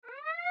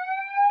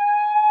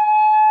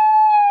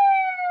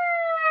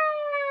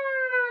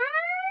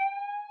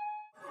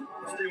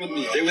with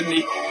me. Stay with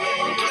me.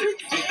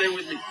 Stay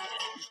with me.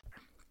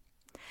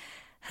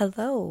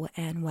 Hello,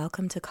 and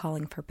welcome to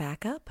Calling for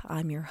Backup.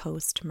 I'm your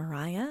host,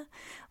 Mariah,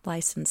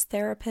 licensed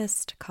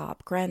therapist,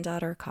 cop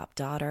granddaughter, cop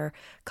daughter,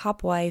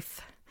 cop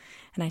wife,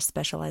 and I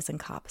specialize in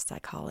cop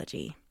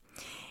psychology.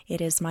 It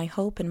is my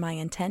hope and my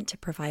intent to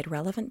provide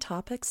relevant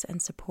topics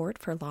and support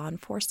for law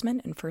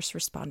enforcement and first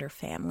responder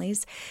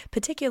families,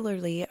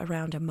 particularly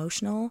around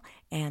emotional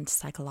and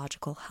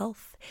psychological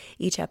health.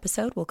 Each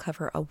episode will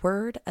cover a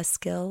word, a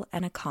skill,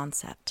 and a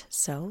concept.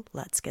 So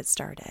let's get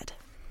started.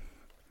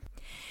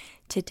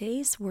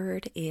 Today's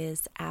word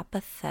is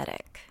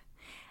apathetic.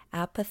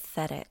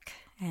 Apathetic.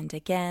 And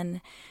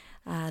again,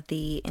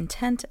 the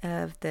intent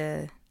of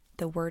the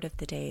word of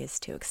the day is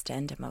to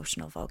extend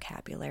emotional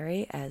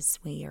vocabulary. As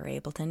we are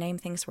able to name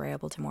things, we're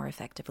able to more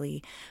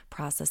effectively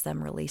process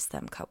them, release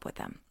them, cope with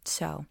them.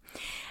 So,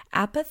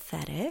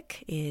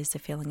 apathetic is a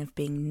feeling of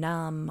being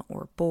numb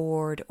or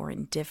bored or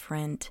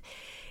indifferent.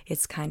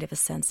 It's kind of a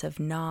sense of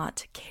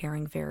not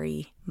caring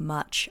very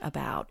much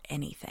about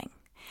anything.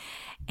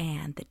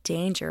 And the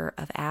danger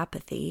of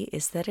apathy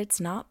is that it's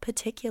not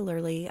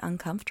particularly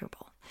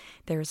uncomfortable.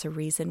 There's a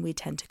reason we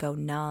tend to go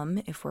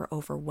numb if we're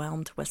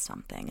overwhelmed with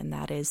something, and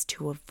that is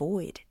to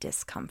avoid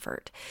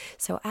discomfort.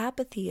 So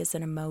apathy is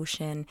an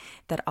emotion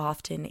that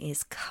often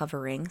is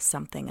covering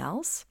something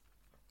else.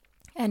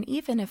 And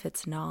even if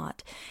it's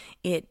not,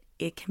 it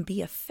can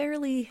be a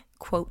fairly,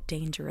 quote,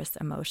 dangerous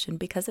emotion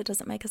because it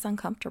doesn't make us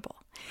uncomfortable.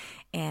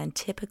 And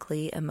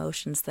typically,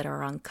 emotions that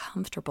are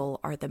uncomfortable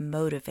are the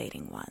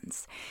motivating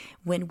ones.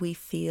 When we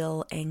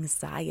feel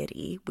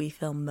anxiety, we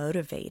feel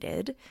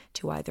motivated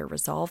to either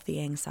resolve the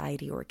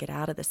anxiety or get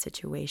out of the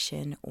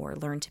situation or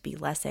learn to be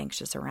less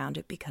anxious around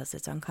it because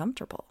it's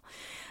uncomfortable.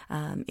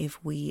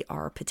 If we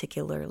are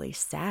particularly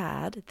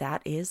sad,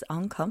 that is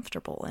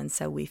uncomfortable. And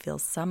so we feel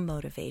some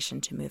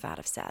motivation to move out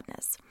of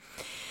sadness.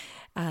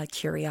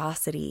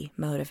 Curiosity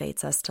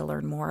motivates us to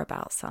learn more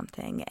about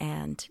something,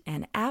 and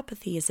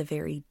apathy is a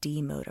very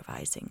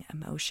demotivizing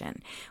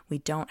emotion. We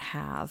don't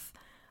have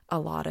a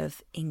lot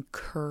of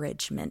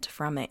encouragement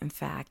from it. In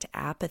fact,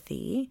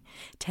 apathy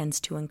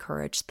tends to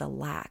encourage the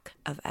lack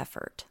of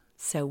effort.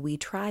 So we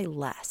try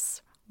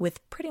less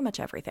with pretty much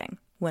everything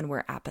when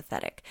we're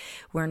apathetic.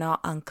 We're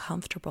not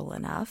uncomfortable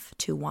enough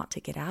to want to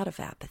get out of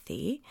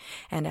apathy,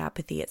 and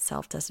apathy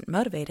itself doesn't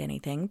motivate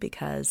anything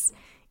because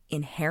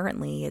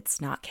inherently,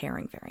 it's not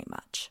caring very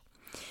much.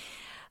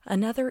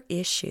 Another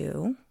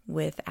issue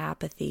with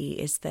apathy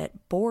is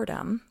that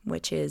boredom,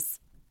 which is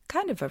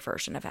kind of a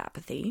version of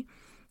apathy,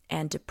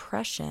 and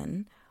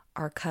depression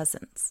are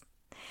cousins.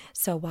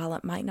 So while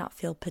it might not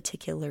feel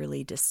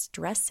particularly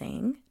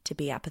distressing to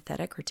be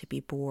apathetic or to be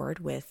bored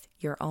with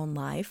your own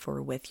life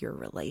or with your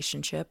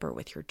relationship or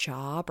with your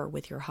job or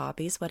with your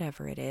hobbies,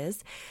 whatever it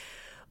is,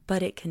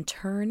 but it can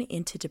turn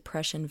into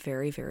depression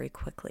very, very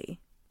quickly.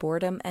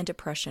 Boredom and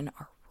depression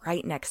are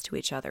right next to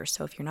each other.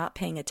 So if you're not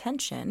paying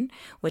attention,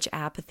 which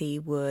apathy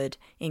would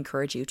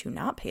encourage you to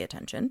not pay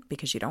attention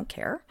because you don't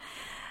care,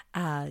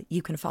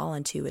 you can fall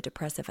into a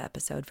depressive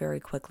episode very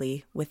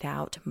quickly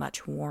without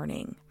much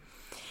warning.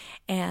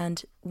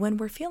 And when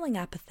we're feeling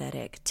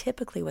apathetic,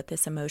 typically what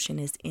this emotion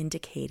is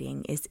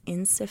indicating is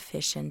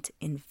insufficient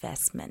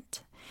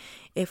investment.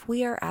 If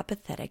we are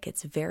apathetic,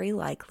 it's very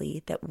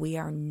likely that we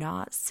are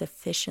not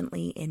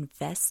sufficiently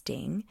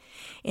investing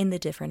in the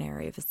different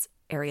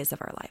areas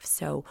of our life.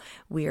 So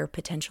we're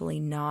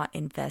potentially not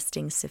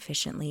investing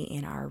sufficiently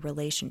in our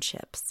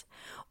relationships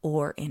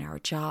or in our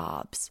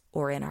jobs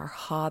or in our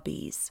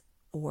hobbies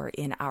or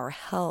in our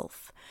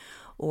health,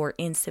 or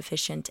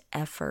insufficient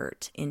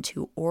effort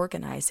into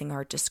organizing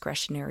our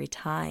discretionary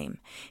time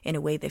in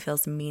a way that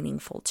feels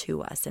meaningful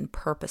to us and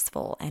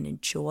purposeful and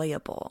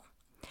enjoyable.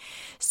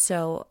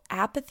 So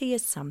apathy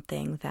is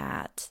something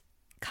that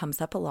comes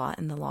up a lot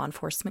in the law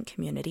enforcement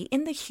community,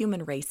 in the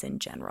human race in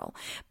general.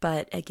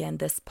 But again,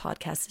 this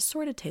podcast is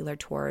sort of tailored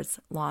towards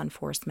law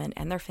enforcement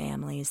and their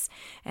families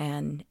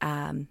and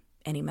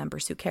any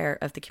members who care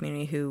of the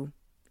community who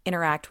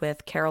interact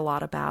with, care a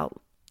lot about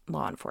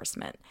law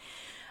enforcement.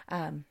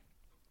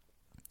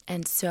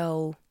 And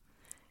so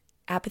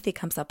apathy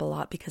comes up a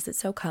lot because it's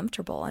so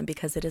comfortable and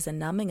because it is a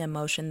numbing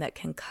emotion that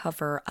can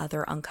cover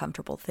other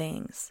uncomfortable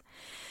things.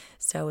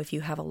 So if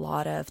you have a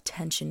lot of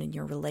tension in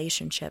your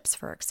relationships,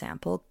 for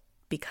example,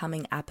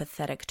 becoming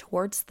apathetic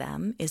towards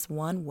them is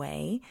one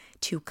way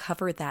to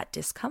cover that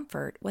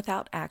discomfort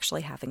without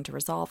actually having to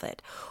resolve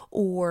it.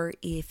 Or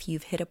if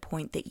you've hit a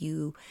point that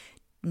you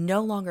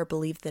no longer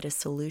believe that a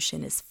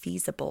solution is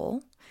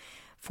feasible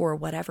for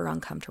whatever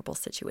uncomfortable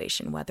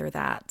situation, whether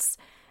that's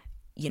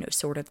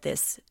sort of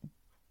this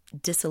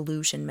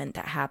disillusionment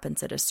that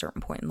happens at a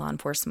certain point in law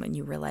enforcement when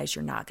you realize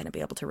you're not going to be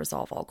able to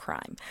resolve all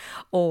crime,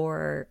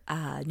 or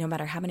no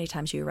matter how many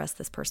times you arrest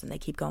this person, they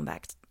keep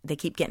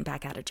getting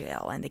back out of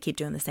jail and they keep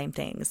doing the same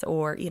things,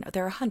 or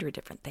there are 100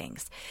 different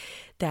things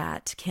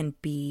that can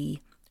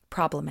be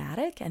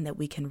problematic and that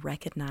we can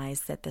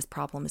recognize that this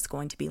problem is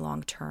going to be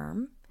long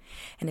term.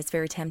 And it's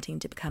very tempting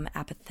to become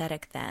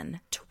apathetic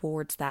then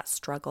towards that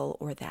struggle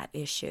or that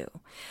issue.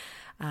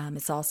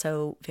 It's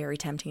also very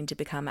tempting to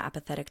become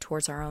apathetic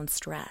towards our own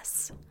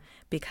stress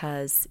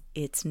because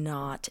it's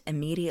not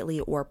immediately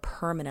or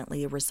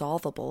permanently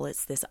resolvable.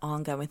 It's this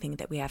ongoing thing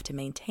that we have to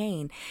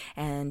maintain.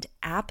 And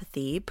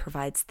apathy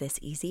provides this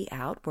easy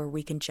out where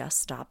we can just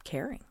stop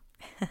caring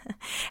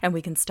and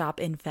we can stop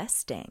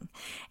investing.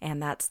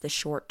 And that's the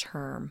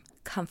short-term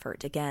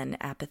comfort. Again,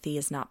 apathy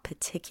is not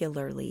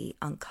particularly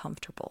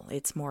uncomfortable.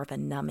 It's more of a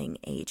numbing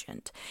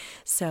agent.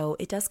 So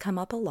it does come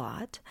up a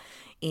lot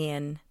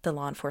in the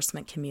law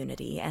enforcement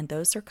community, and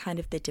those are kind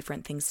of the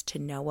different things to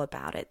know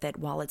about it, that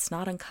while it's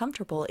not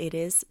uncomfortable, it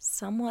is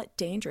somewhat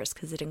dangerous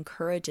because it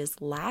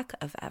encourages lack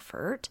of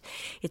effort.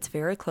 It's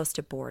very close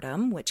to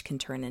boredom, which can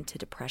turn into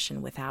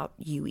depression without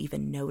you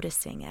even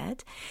noticing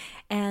it.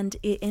 And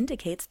it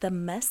indicates the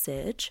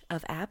message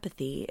of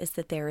apathy is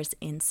that there is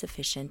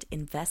insufficient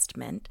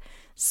investment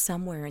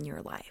somewhere in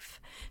your life.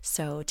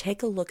 So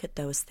take a look at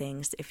those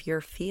things. If you're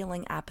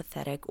feeling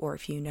apathetic, or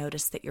if you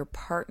notice that your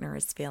partner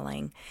is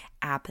feeling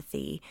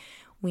apathy,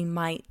 we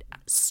might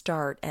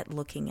start at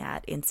looking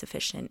at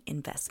insufficient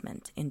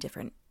investment in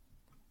different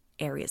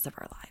areas of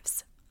our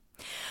lives.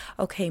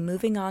 Okay,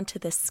 moving on to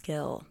the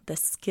skill. The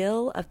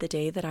skill of the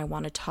day that I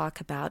want to talk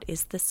about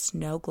is the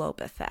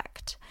Snowglobe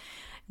Effect.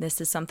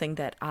 This is something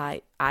that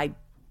I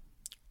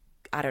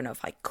don't know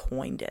if I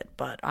coined it,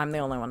 but I'm the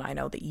only one I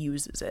know that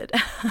uses it.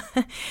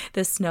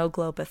 The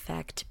Snowglobe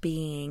Effect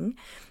being,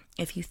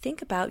 if you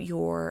think about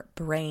your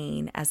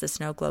brain as a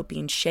snow globe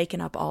being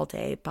shaken up all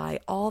day by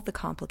all the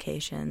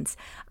complications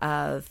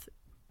of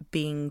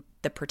being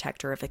the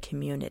protector of a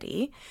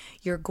community,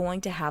 you're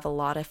going to have a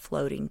lot of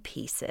floating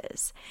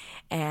pieces.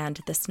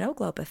 And the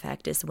Snowglobe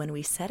Effect is when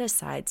we set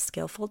aside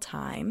skillful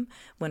time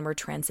when we're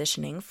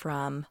transitioning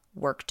from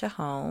work to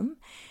home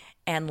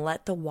and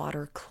let the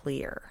water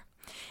clear.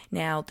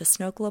 Now, the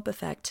Snowglobe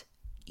Effect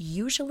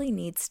usually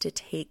needs to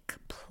take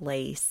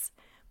place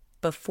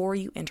before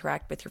you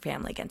interact with your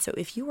family again. So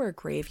if you were a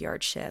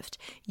graveyard shift,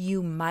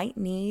 you might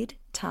need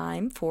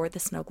time for the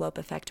Snowglobe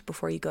Effect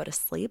before you go to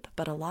sleep,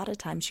 but a lot of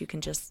times you can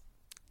just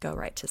go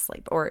right to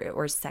sleep, or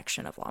a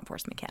section of law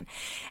enforcement can.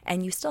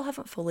 And you still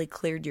haven't fully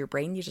cleared your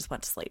brain, you just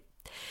went to sleep.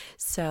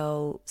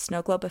 So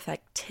Snowglobe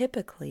Effect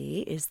typically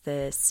is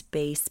the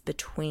space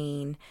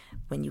between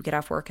when you get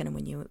off work and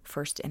when you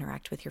first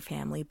interact with your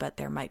family, but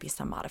there might be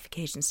some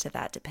modifications to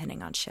that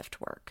depending on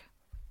shift work.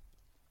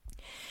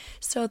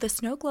 So the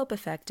Snowglobe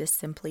Effect is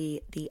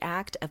simply the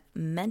act of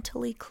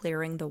mentally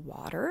clearing the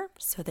water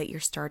so that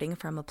you're starting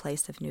from a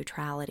place of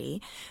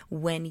neutrality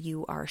when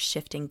you are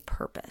shifting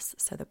purpose.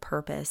 So the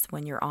purpose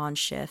when you're on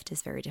shift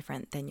is very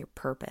different than your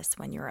purpose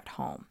when you're at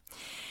home.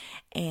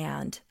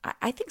 And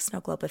I think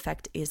Snowglobe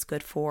Effect is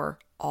good for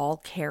all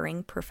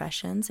caring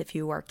professions. If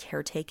you are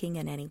caretaking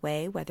in any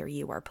way, whether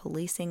you are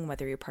policing,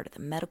 whether you're part of the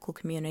medical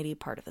community,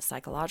 part of the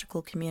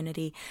psychological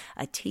community,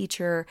 a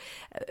teacher,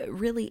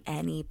 really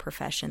any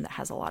profession that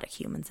has a lot of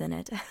humans in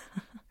it,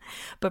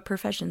 but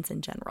professions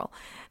in general,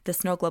 the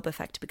Snowglobe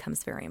Effect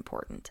becomes very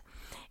important.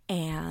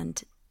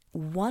 And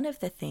one of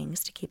the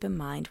things to keep in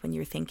mind when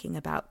you're thinking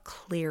about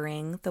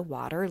clearing the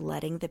water,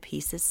 letting the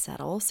pieces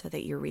settle so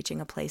that you're reaching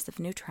a place of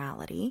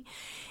neutrality,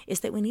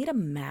 is that we need a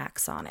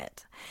max on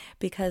it.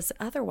 Because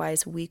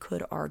otherwise we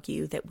could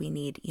argue that we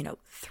need,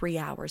 3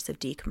 hours of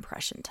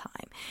decompression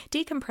time.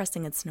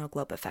 Decompressing and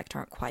Snowglobe Effect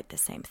aren't quite the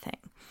same thing.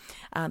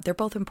 They're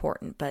both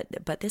important,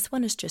 but this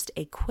one is just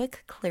a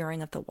quick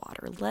clearing of the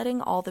water,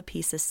 letting all the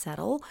pieces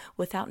settle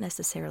without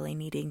necessarily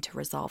needing to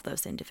resolve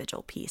those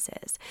individual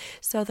pieces.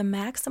 So the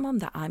maximum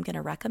that I'm going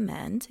to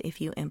recommend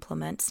if you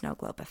implement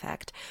Snowglobe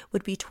Effect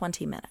would be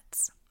 20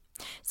 minutes.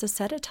 So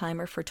set a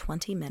timer for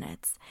 20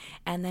 minutes,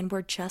 and then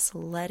we're just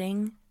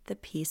letting the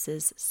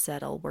pieces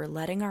settle. We're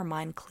letting our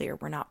mind clear.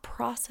 We're not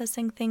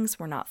processing things.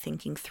 We're not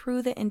thinking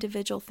through the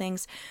individual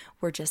things.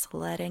 We're just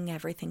letting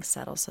everything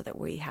settle so that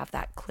we have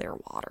that clear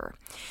water.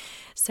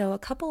 So a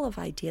couple of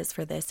ideas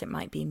for this. It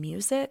might be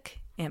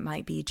music. It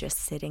might be just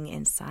sitting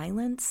in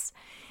silence.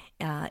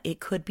 It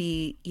could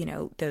be,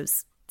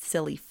 those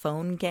silly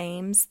phone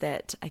games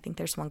that I think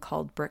there's one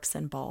called Bricks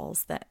and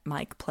Balls that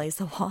Mike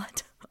plays a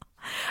lot.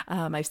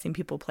 I've seen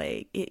people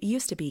play. It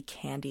used to be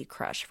Candy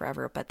Crush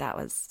forever, but that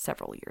was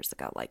several years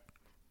ago, like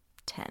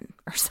 10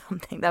 or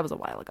something. That was a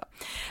while ago.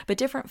 But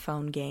different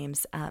phone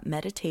games,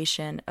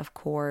 meditation, of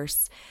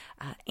course,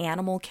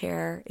 animal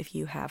care. If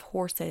you have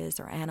horses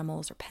or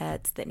animals or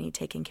pets that need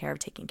taking care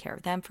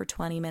of them for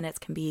 20 minutes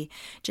can be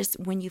just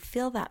when you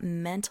feel that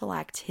mental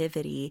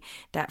activity,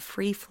 that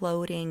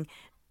free-floating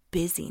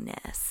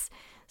busyness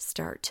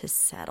start to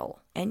settle,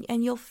 and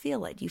you'll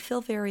feel it. You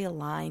feel very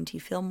aligned. You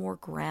feel more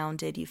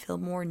grounded. You feel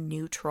more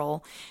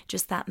neutral.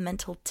 Just that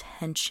mental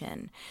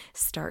tension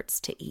starts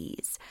to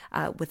ease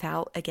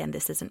without, again,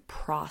 this isn't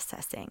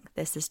processing.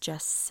 This is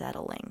just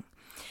settling.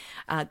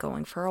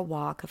 Going for a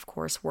walk, of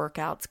course,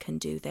 workouts can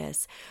do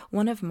this.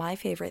 One of my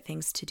favorite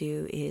things to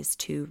do is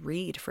to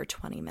read for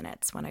 20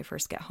 minutes when I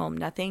first get home.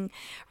 Nothing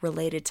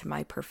related to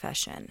my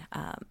profession.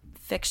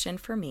 Fiction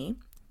for me,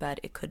 but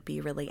it could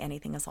be really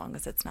anything as long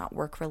as it's not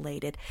work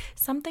related.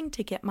 Something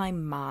to get my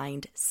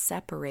mind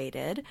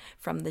separated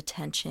from the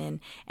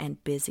tension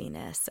and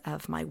busyness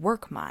of my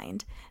work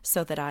mind,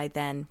 so that I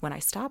then, when I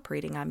stop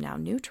reading, I'm now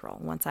neutral.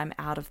 Once I'm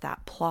out of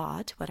that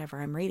plot,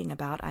 whatever I'm reading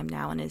about, I'm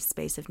now in a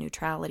space of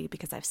neutrality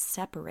because I've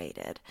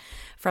separated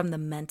from the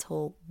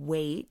mental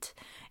weight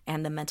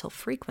and the mental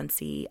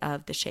frequency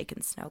of the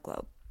shaken snow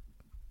globe.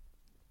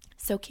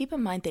 So keep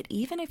in mind that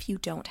even if you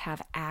don't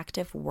have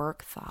active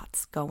work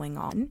thoughts going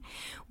on,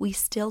 we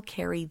still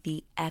carry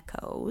the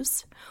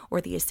echoes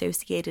or the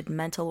associated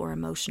mental or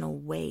emotional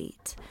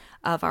weight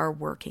of our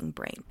working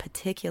brain,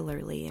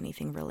 particularly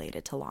anything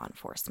related to law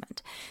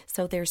enforcement.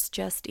 So there's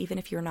just, even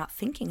if you're not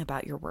thinking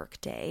about your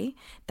work day,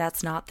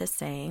 that's not the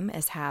same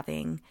as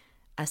having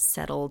a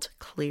settled,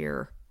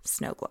 clear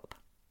snow globe.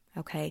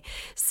 Okay,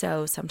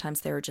 so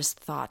sometimes there are just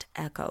thought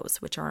echoes,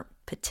 which aren't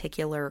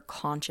particular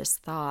conscious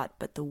thought,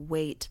 but the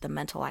weight, the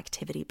mental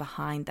activity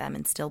behind them,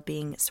 and still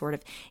being sort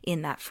of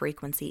in that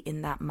frequency,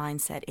 in that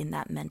mindset, in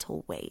that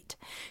mental weight.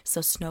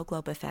 So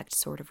Snowglobe Effect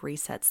sort of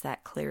resets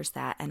that, clears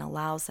that, and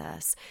allows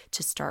us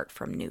to start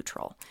from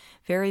neutral.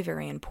 Very,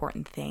 very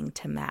important thing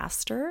to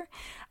master.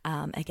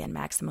 Again,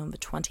 maximum of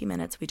 20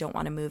 minutes. We don't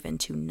want to move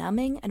into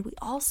numbing, and we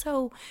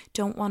also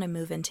don't want to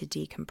move into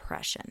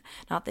decompression.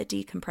 Not that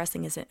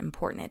decompressing isn't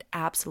important, it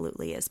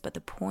absolutely is, but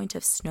the point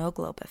of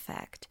Snowglobe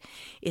Effect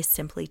is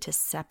simply to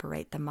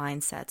separate the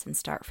mindsets and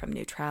start from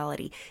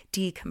neutrality.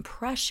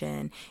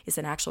 Decompression is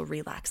an actual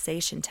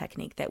relaxation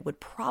technique that would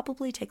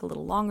probably take a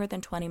little longer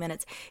than 20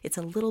 minutes. It's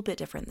a little bit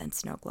different than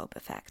Snowglobe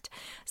Effect.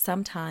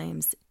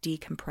 Sometimes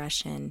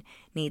decompression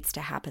needs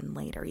to happen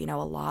later. You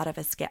know, a lot of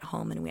us get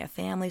home and we have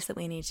families that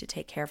we need to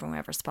take care of, and we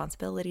have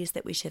responsibilities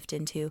that we shift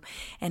into,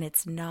 and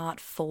it's not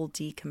full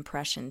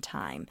decompression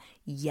time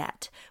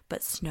yet.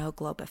 But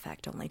Snowglobe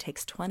Effect only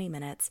takes 20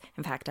 minutes,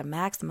 in fact, a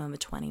maximum of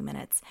 20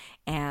 minutes,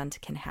 and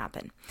can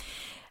happen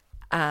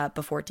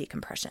before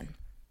decompression,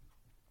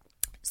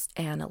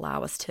 and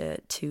allow us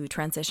to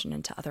transition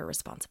into other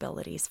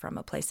responsibilities from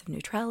a place of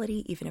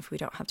neutrality, even if we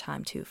don't have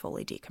time to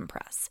fully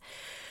decompress.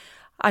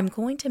 I'm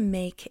going to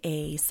make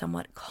a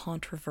somewhat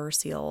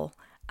controversial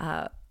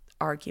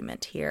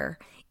argument here,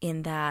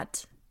 in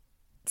that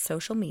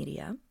social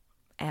media,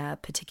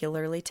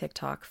 particularly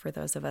TikTok, for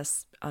those of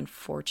us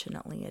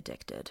unfortunately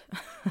addicted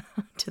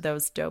to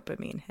those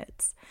dopamine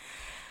hits,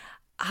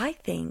 I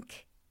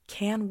think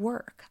can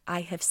work.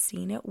 I have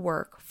seen it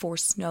work for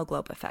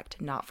Snowglobe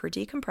Effect, not for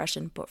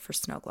decompression, but for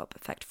Snowglobe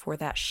Effect, for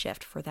that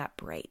shift, for that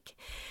break.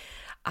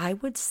 I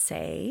would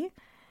say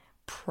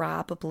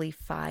probably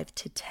 5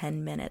 to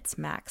 10 minutes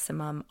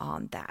maximum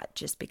on that,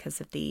 just because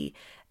of the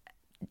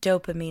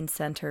dopamine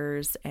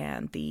centers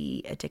and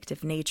the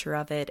addictive nature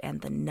of it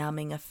and the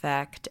numbing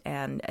effect,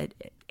 and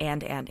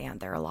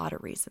there are a lot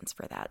of reasons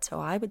for that. So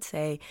I would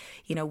say,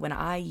 you know, when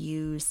I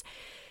use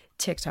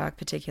TikTok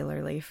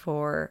particularly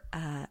for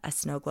a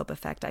Snowglobe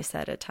Effect,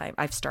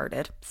 I've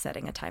started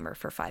setting a timer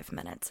for 5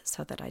 minutes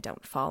so that I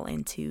don't fall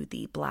into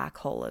the black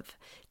hole of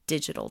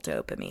digital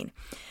dopamine.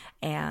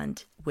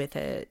 And with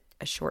a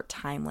short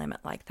time limit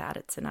like that,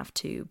 it's enough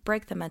to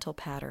break the mental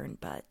pattern,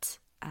 but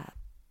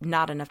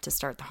not enough to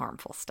start the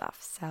harmful stuff.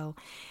 So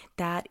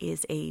that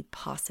is a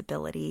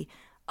possibility.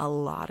 A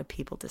lot of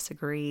people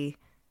disagree.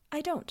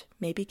 I don't.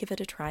 Maybe give it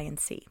a try and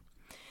see.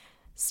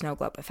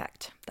 Snowglobe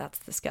Effect. That's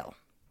the skill.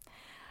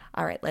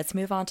 All right, let's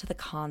move on to the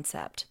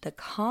concept. The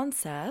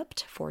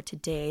concept for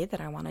today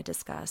that I want to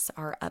discuss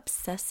are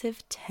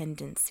obsessive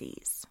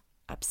tendencies.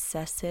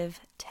 Obsessive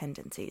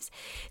tendencies.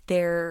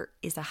 There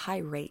is a high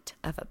rate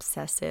of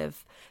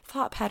obsessive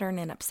thought pattern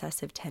and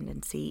obsessive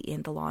tendency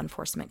in the law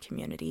enforcement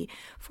community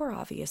for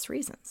obvious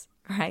reasons,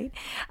 right?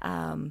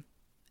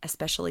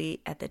 Especially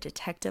at the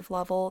detective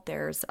level,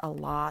 there's a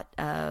lot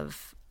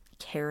of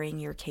carrying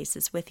your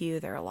cases with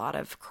you. There are a lot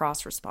of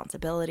cross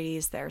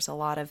responsibilities. There's a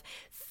lot of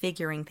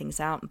figuring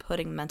things out and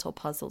putting mental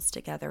puzzles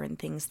together, and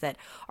things that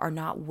are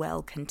not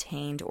well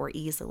contained or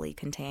easily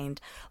contained,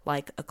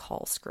 like a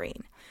call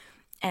screen.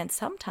 And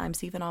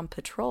sometimes even on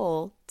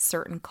patrol,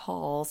 certain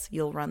calls,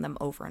 you'll run them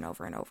over and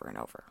over and over and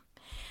over.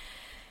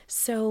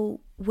 So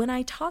when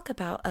I talk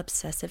about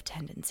obsessive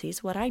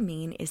tendencies, what I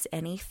mean is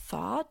any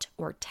thought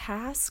or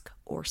task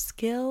or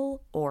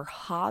skill or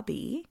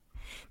hobby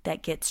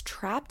that gets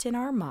trapped in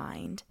our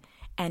mind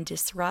and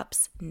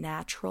disrupts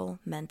natural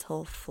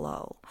mental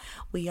flow.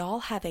 We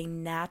all have a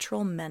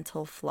natural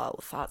mental flow.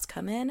 Thoughts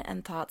come in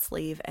and thoughts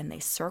leave, and they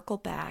circle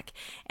back,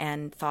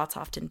 and thoughts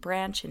often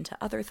branch into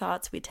other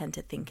thoughts. We tend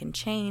to think in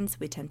chains.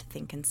 We tend to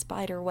think in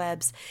spider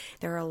webs.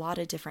 There are a lot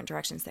of different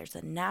directions. There's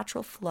a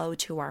natural flow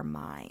to our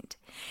mind.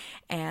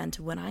 And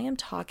when I am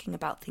talking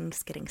about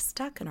things getting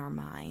stuck in our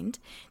mind,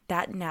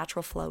 that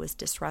natural flow is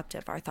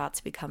disruptive. Our thoughts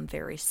become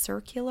very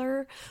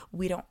circular.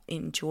 We don't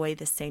enjoy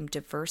the same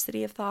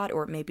diversity of thought,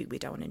 or maybe we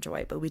don't enjoy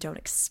it, but we don't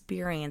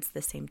experience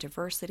the same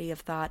diversity of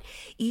thought.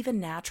 Even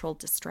natural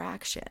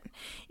distraction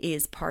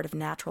is part of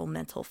natural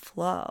mental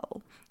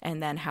flow.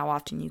 And then how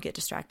often you get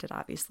distracted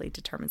obviously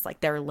determines, like,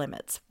 there are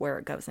limits where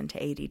it goes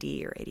into ADD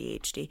or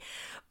ADHD.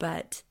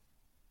 But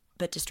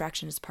but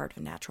distraction is part of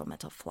a natural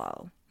mental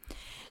flow.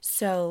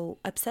 So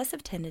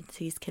obsessive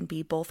tendencies can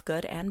be both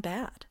good and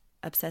bad.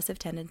 Obsessive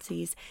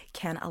tendencies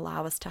can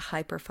allow us to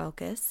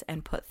hyperfocus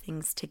and put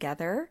things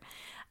together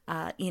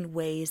in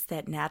ways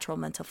that natural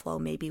mental flow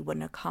maybe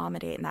wouldn't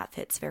accommodate, and that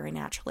fits very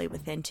naturally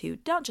within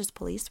not just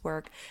police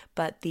work,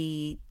 but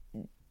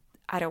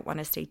I don't want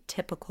to say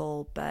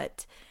typical,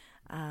 but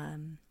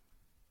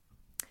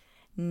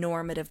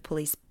normative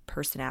police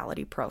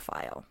personality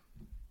profile.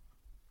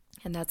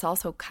 And that's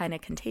also kind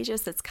of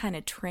contagious. It's kind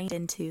of trained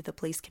into the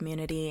police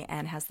community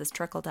and has this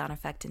trickle-down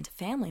effect into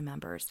family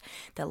members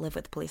that live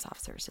with police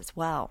officers as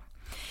well.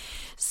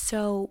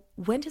 So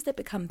when does it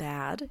become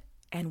bad,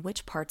 and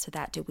which parts of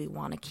that do we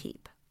want to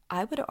keep?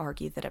 I would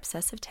argue that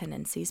obsessive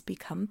tendencies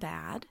become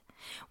bad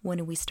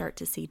when we start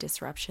to see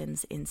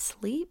disruptions in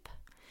sleep,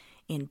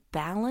 in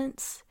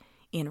balance,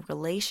 in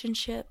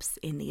relationships,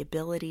 in the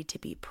ability to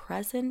be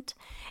present,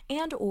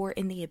 and or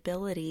in the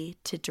ability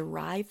to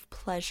derive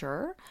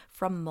pleasure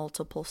from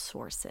multiple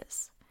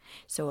sources.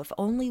 So if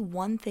only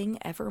one thing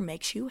ever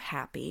makes you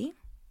happy,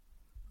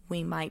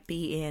 we might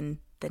be in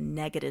the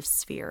negative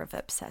sphere of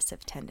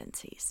obsessive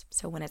tendencies.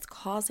 So when it's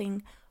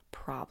causing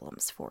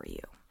problems for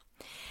you.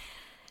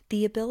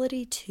 The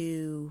ability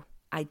to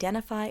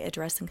identify,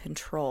 address, and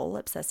control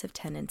obsessive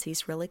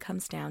tendencies really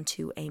comes down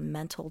to a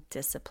mental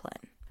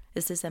discipline.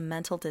 This is a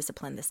mental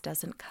discipline. This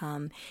doesn't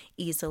come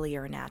easily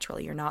or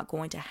naturally. You're not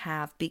going to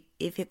have,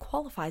 if it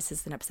qualifies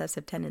as an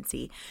obsessive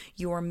tendency,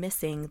 you're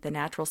missing the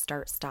natural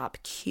start-stop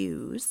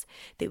cues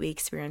that we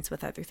experience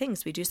with other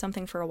things. We do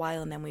something for a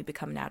while and then we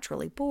become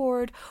naturally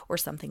bored, or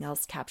something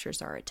else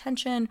captures our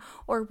attention,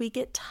 or we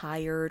get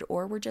tired,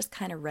 or we're just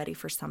kind of ready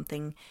for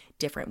something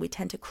different. We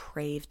tend to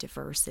crave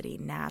diversity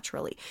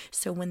naturally.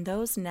 So when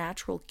those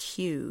natural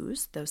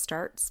cues, those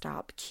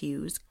start-stop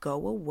cues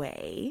go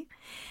away,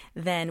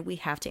 then we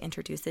have to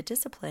introduce a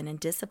discipline. And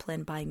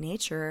discipline by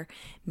nature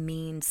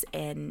means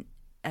a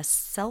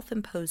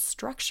self-imposed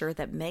structure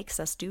that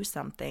makes us do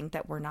something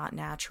that we're not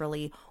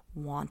naturally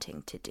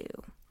wanting to do.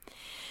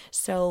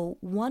 So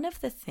one of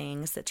the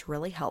things that's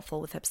really helpful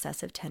with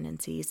obsessive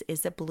tendencies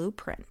is a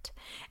blueprint.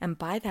 And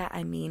by that,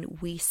 I mean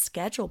we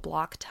schedule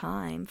block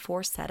time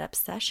for set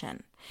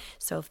obsession.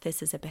 So if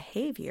this is a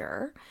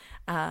behavior,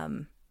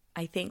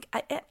 I think,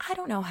 I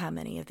don't know how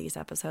many of these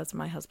episodes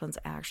my husband's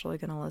actually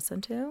going to listen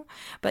to,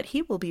 but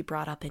he will be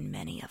brought up in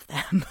many of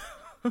them.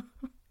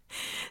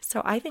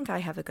 So I think I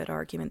have a good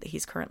argument that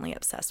he's currently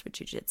obsessed with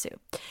jujitsu.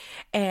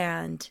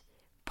 And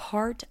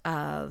part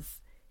of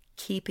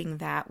keeping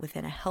that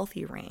within a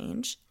healthy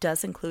range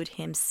does include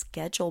him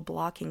schedule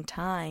blocking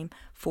time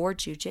for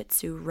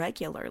jujitsu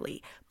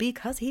regularly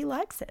because he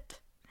likes it.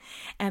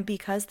 And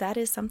because that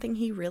is something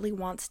he really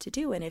wants to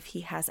do. And if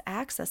he has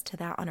access to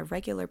that on a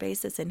regular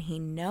basis and he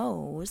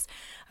knows,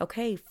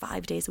 okay,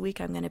 5 days a week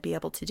I'm going to be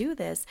able to do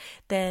this,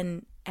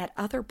 then at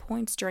other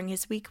points during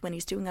his week when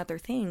he's doing other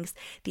things,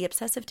 the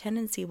obsessive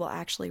tendency will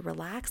actually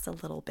relax a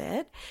little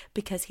bit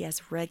because he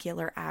has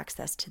regular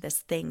access to this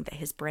thing that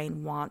his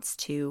brain wants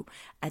to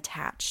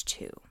attach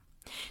to.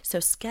 So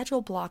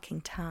schedule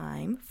blocking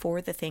time for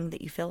the thing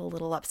that you feel a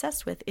little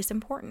obsessed with is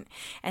important.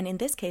 And in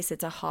this case,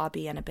 it's a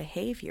hobby and a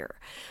behavior.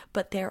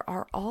 But there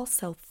are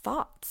also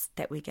thoughts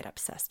that we get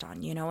obsessed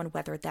on, and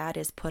whether that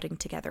is putting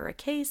together a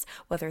case,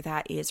 whether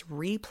that is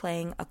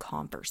replaying a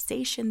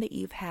conversation that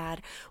you've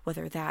had,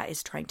 whether that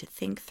is trying to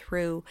think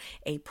through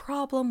a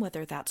problem,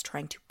 whether that's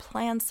trying to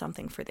plan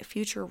something for the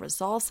future,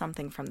 resolve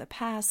something from the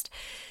past,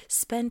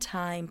 spend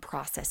time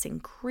processing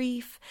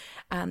grief.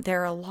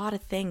 There are a lot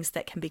of things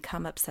that can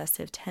become obsessive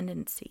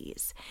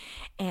tendencies.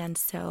 And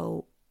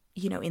so,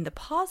 in the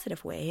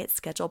positive way, it's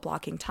schedule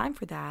blocking time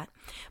for that,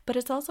 but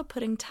it's also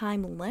putting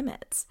time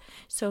limits.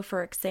 So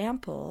for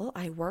example,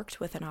 I worked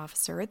with an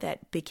officer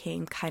that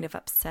became kind of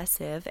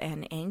obsessive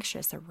and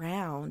anxious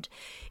around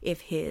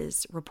if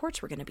his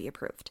reports were going to be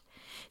approved.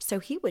 So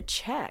he would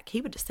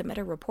submit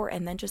a report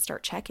and then just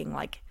start checking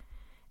like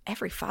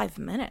every 5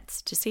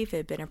 minutes to see if it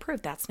had been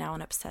approved. That's now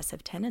an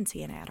obsessive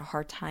tendency, and I had a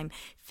hard time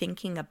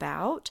thinking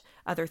about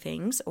other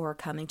things or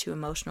coming to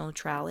emotional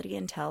neutrality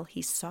until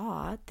he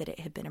saw that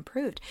it had been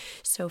approved.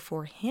 So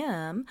for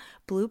him,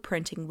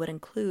 blueprinting would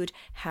include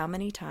how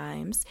many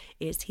times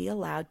is he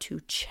allowed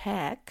to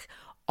check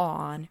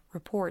on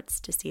reports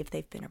to see if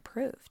they've been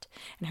approved.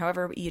 And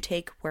however you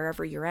take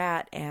wherever you're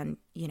at and,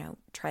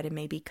 try to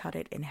maybe cut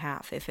it in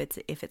half if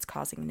it's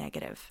causing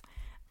negative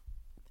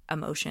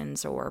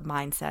emotions or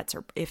mindsets,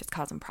 or if it's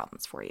causing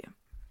problems for you.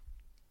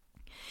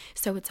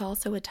 So it's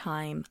also a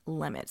time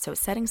limit. So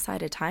setting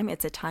aside a time,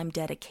 it's a time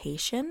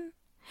dedication,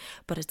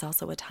 but it's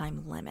also a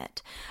time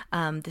limit.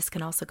 This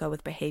can also go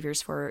with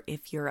behaviors for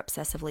if you're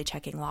obsessively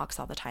checking locks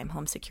all the time,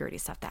 home security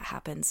stuff that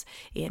happens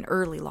in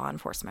early law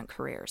enforcement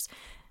careers.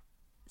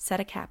 Set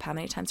a cap. How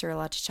many times are you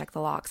allowed to check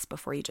the locks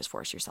before you just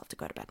force yourself to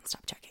go to bed and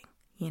stop checking?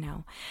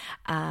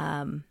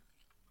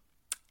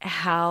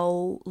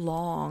 How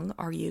long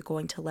are you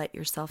going to let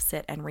yourself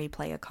sit and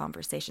replay a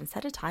conversation?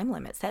 Set a time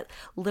limit, set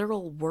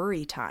literal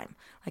worry time.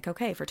 Like,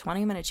 okay, for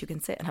 20 minutes you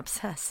can sit and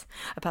obsess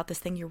about this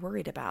thing you're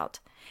worried about.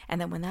 And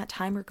then when that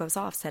timer goes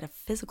off, set a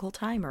physical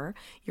timer,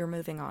 you're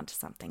moving on to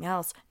something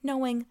else,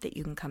 knowing that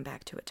you can come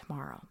back to it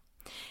tomorrow.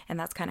 And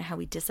that's kind of how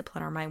we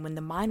discipline our mind. When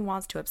the mind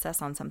wants to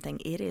obsess on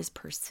something, it is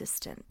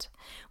persistent.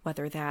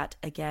 Whether that,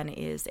 again,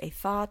 is a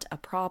thought, a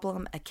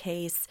problem, a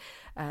case,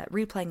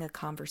 replaying a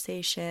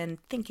conversation,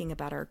 thinking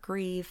about our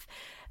grief,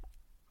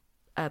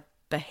 a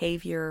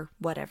behavior,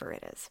 whatever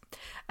it is.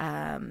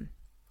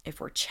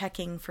 If we're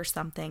checking for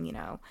something,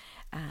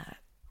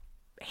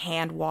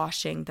 hand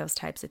washing, those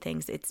types of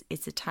things,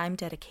 it's a time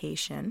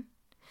dedication,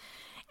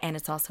 and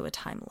it's also a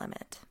time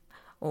limit,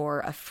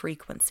 or a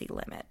frequency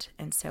limit.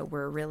 And so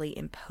we're really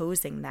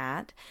imposing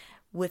that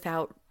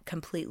without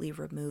completely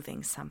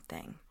removing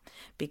something.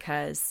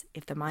 Because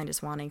if the mind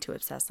is wanting to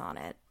obsess on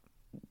it,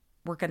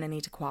 we're going to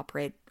need to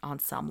cooperate on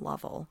some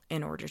level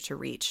in order to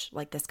reach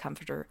like this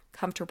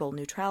comfortable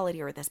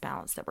neutrality or this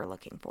balance that we're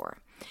looking for.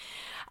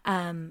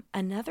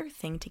 Another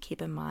thing to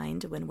keep in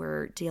mind when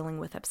we're dealing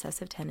with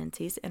obsessive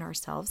tendencies in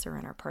ourselves or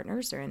in our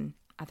partners or in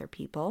other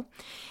people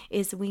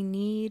is we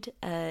need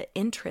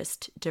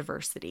interest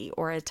diversity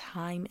or a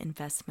time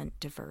investment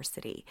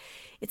diversity.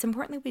 It's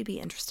important that we be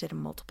interested in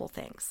multiple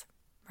things,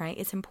 right?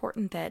 It's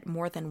important that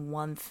more than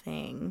one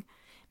thing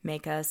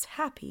make us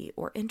happy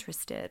or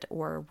interested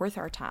or worth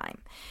our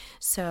time.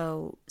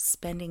 So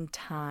spending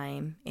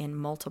time in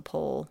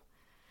multiple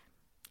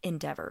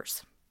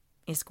endeavors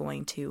is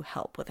going to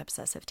help with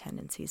obsessive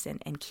tendencies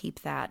and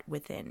keep that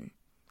within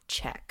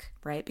check,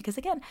 right? Because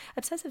again,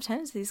 obsessive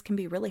tendencies can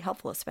be really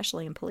helpful,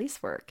 especially in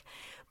police work,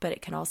 but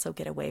it can also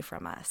get away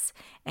from us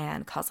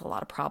and cause a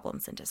lot of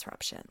problems and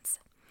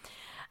disruptions.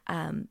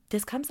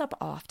 This comes up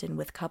often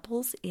with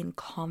couples in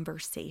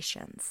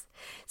conversations.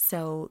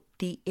 So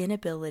the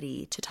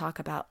inability to talk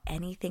about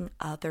anything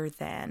other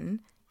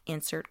than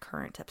insert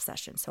current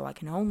obsession. So I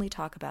can only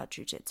talk about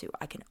jujitsu.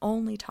 I can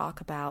only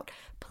talk about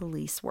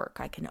police work.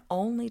 I can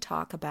only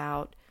talk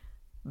about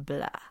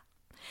blah.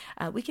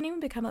 We can even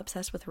become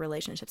obsessed with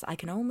relationships. I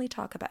can only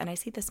talk about, and I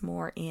see this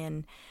more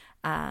in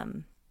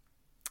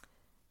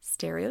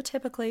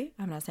stereotypically,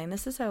 I'm not saying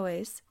this is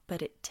always,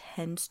 but it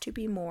tends to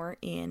be more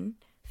in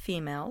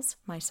females,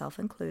 myself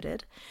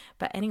included,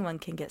 but anyone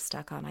can get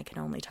stuck on, I can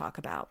only talk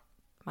about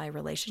my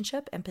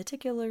relationship and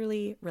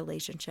particularly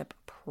relationship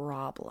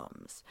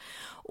problems.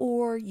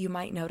 Or you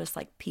might notice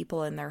like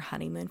people in their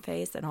honeymoon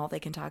phase and all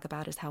they can talk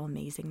about is how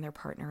amazing their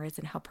partner is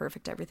and how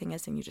perfect everything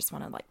is, and you just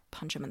want to like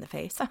punch them in the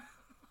face.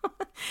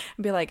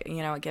 And be like,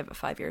 give it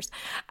 5 years.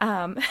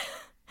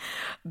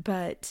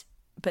 But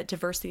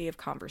diversity of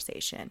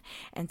conversation.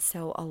 And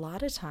so a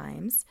lot of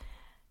times,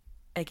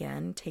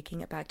 again,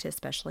 taking it back to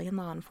especially in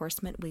law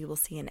enforcement, we will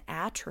see an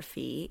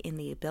atrophy in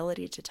the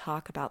ability to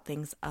talk about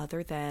things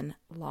other than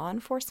law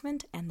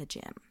enforcement and the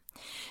gym.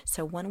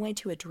 So one way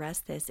to address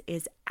this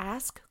is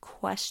ask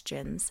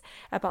questions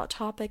about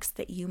topics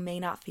that you may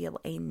not feel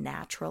a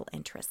natural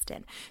interest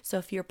in. So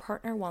if your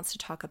partner wants to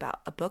talk about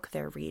a book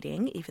they're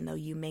reading, even though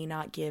you may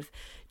not give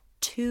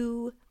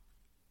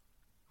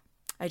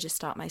I just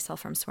stopped myself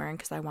from swearing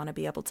because I want to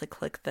be able to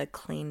click the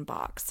clean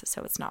box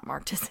so it's not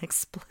marked as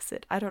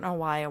explicit. I don't know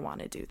why I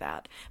want to do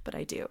that, but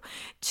I do.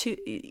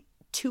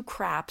 Two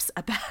craps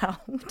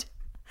about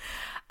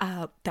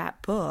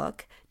that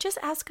book, just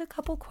ask a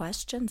couple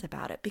questions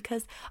about it,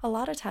 because a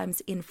lot of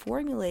times in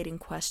formulating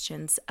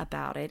questions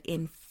about it,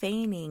 in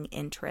feigning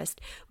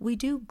interest, we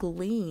do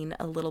glean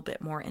a little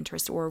bit more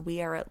interest, or we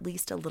are at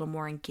least a little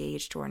more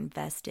engaged or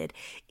invested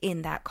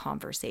in that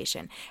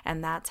conversation.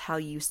 And that's how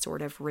you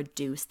sort of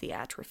reduce the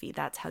atrophy.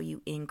 That's how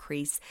you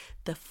increase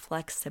the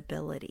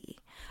flexibility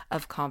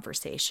of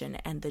conversation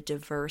and the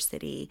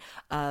diversity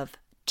of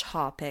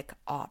topic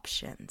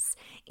options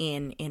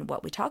in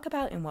what we talk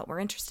about and what we're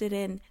interested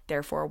in,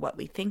 therefore what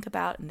we think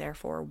about, and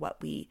therefore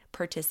what we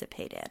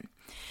participate in.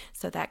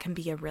 So that can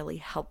be a really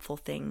helpful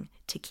thing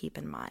to keep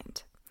in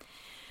mind.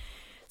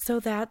 So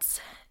that's,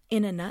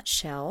 in a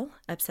nutshell,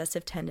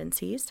 obsessive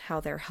tendencies, how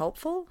they're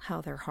helpful, how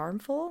they're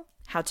harmful,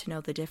 how to know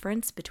the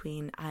difference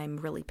between I'm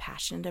really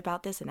passionate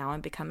about this and now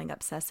I'm becoming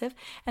obsessive,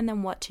 and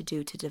then what to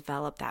do to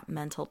develop that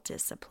mental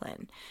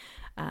discipline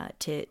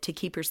to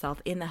keep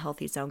yourself in the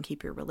healthy zone,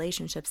 keep your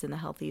relationships in the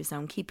healthy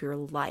zone, keep your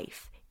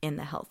life in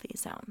the healthy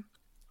zone.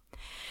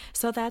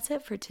 So that's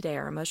it for today.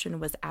 Our emotion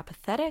was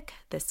apathetic,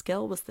 the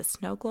skill was the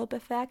Snowglobe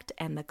Effect,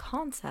 and the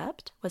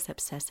concept was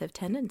obsessive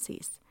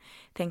tendencies.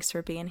 Thanks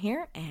for being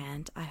here,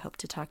 and I hope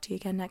to talk to you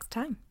again next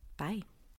time. Bye.